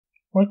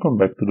Welcome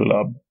back to the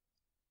lab.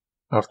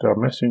 After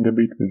messing a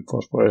bit with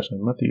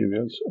phosphorescent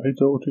materials, I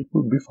thought it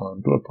would be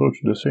fun to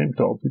approach the same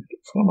topic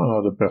from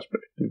another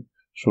perspective,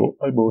 so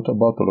I bought a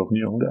bottle of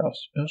neon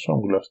gas and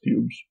some glass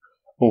tubes.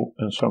 Oh,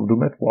 and some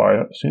dumet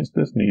wire, since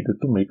that's needed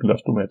to make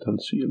glass-to-metal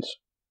seals.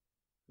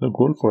 The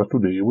goal for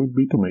today will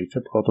be to make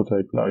a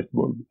prototype light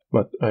bulb,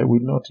 but I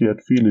will not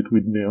yet fill it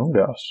with neon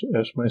gas,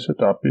 as my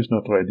setup is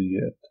not ready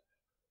yet.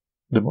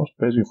 The most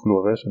basic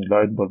fluorescent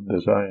light bulb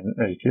design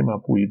I came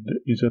up with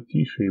is a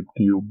T-shaped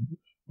tube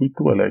with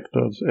two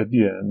electrodes at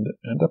the end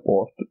and a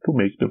port to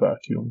make the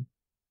vacuum.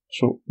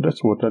 So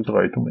that's what I'll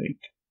try to make.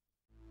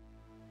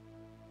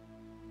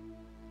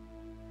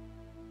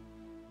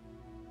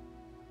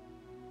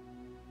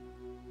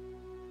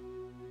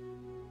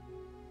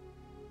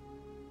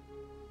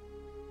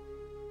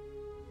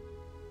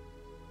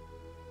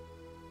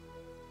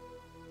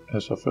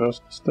 As a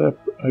first step,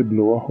 I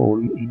blow a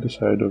hole in the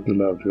side of the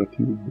larger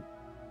tube.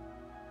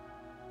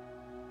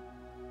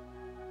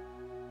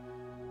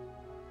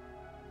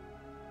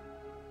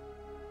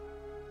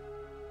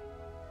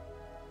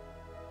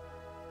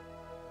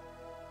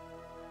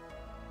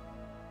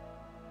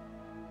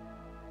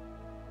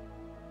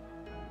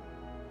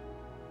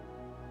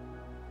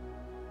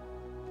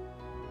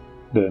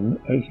 Then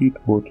I heat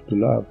both the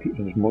large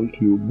and small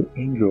tube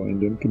and join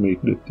them to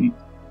make the teeth.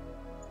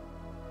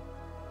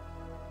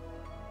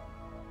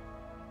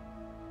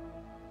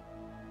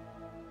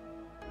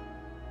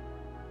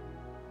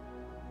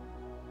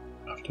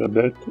 After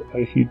that,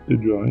 I heat the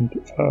joint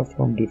far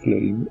from the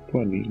flame to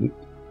anneal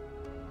it.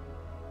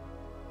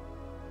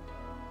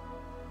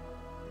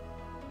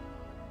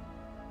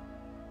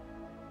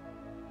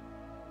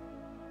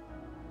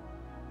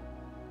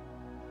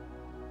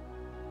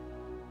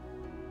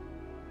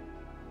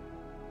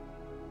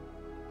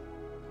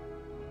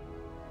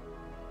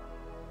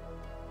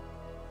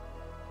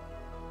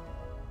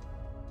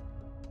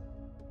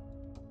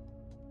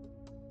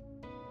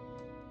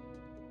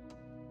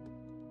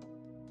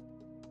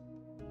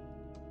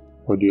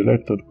 For the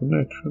electrode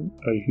connection,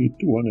 I heat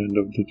one end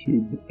of the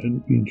tube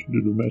and pinch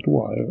the dumet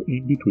wire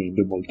in between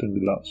the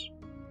molten glass.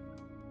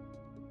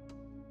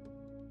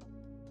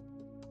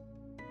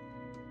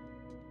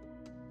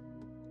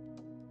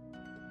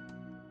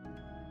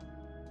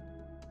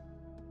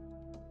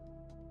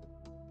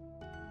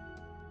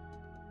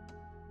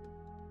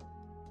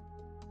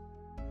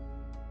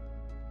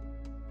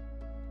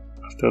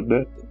 After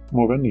that,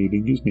 more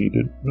annealing is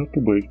needed not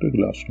to break the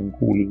glass from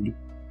cooling.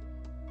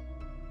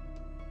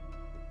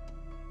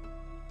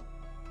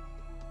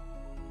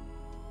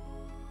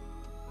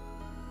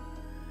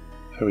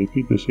 I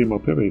repeat the same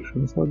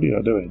operation for the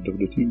other end of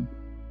the tube.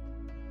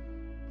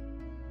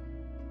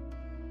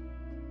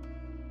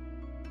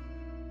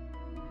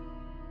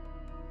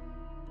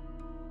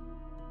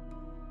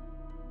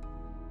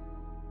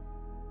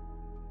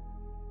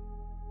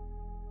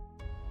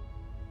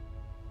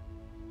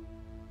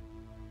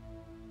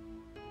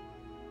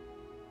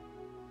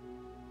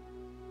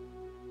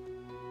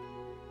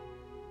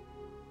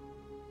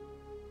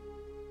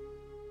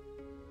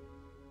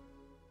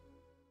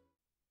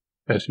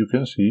 As you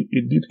can see,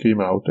 it did came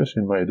out as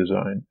in my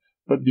design,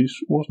 but this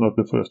was not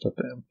the first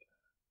attempt.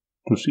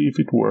 To see if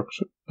it works,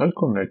 I'll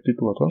connect it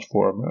to a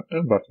transformer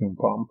and vacuum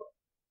pump.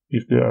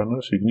 If there are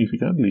no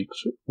significant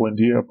leaks, when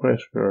the air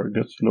pressure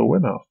gets low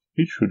enough,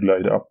 it should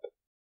light up.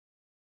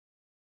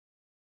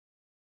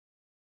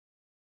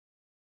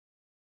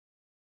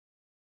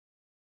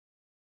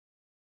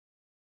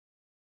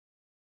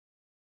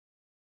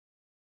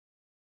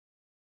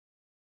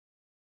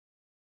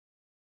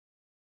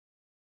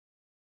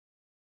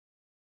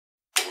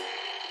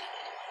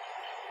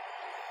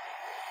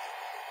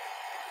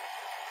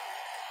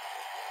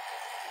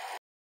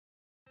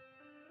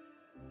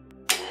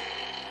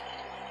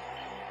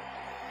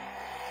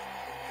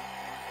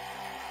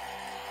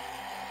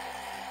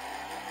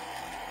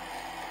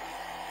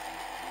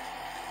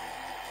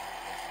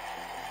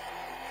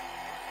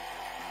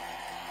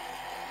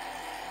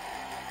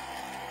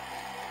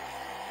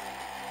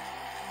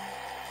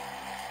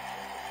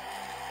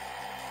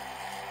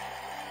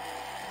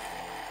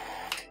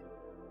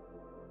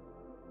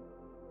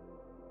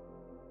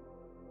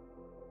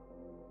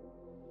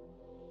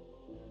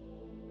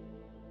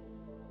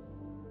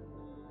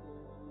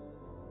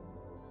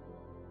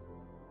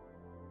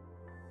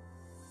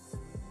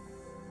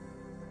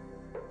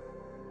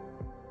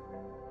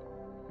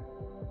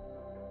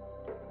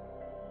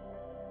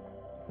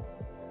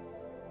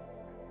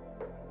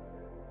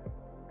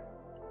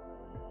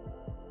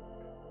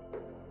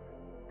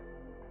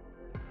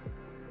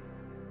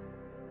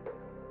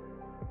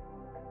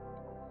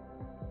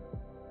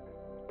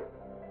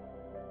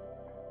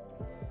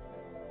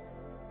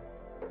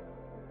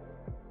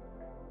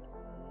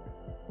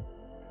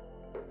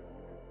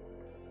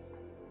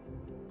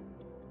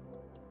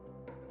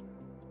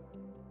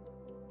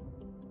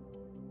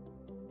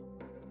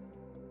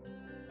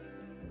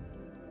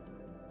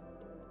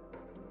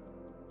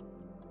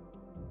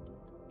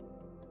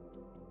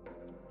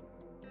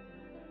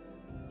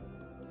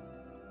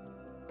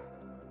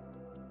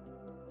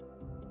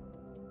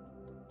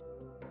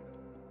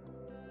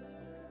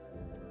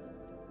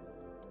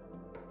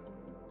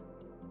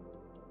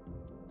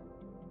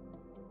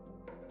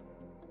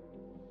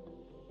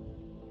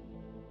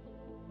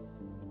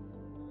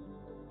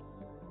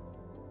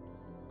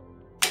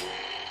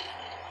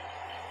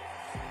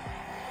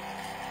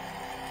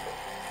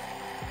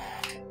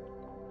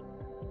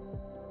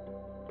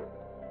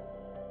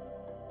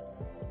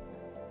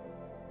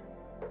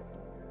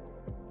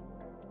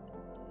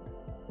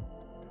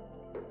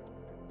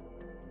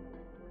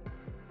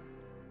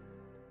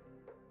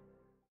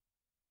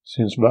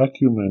 Since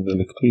vacuum and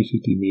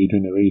electricity may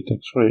generate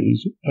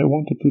X-rays, I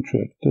wanted to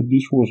check that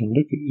this wasn't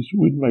the case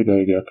with my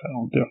Geiger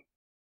counter.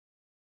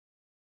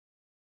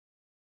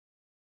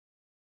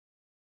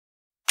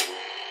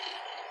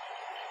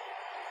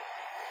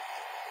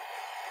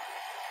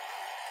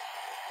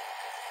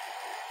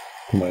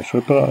 To my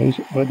surprise,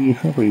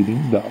 radiation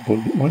reading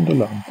doubled when the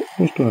lamp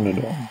was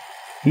turned on.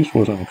 This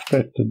was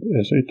unexpected,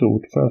 as I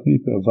thought far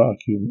deeper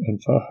vacuum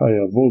and far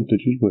higher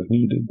voltages were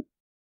needed.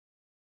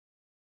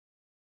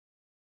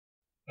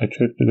 I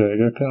checked the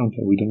Geiger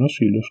counter with an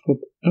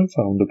oscilloscope and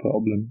found the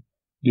problem.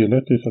 The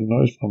electrical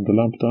noise from the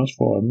lamp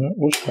transformer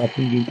was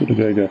tapping into the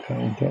Geiger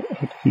counter,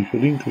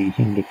 artificially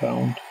increasing the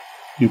count.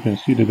 You can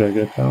see the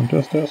Geiger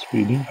counter starts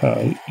reading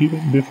high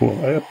even before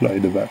I apply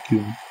the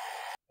vacuum.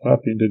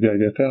 Wrapping the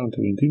Geiger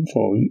counter in tin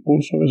foil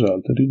also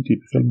resulted in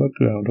typical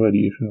background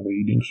radiation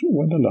readings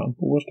when the lamp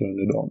was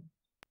turned on.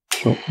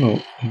 So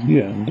no, in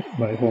the end,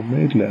 my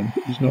homemade lamp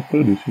is not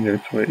producing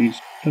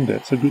X-rays, and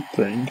that's a good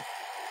thing.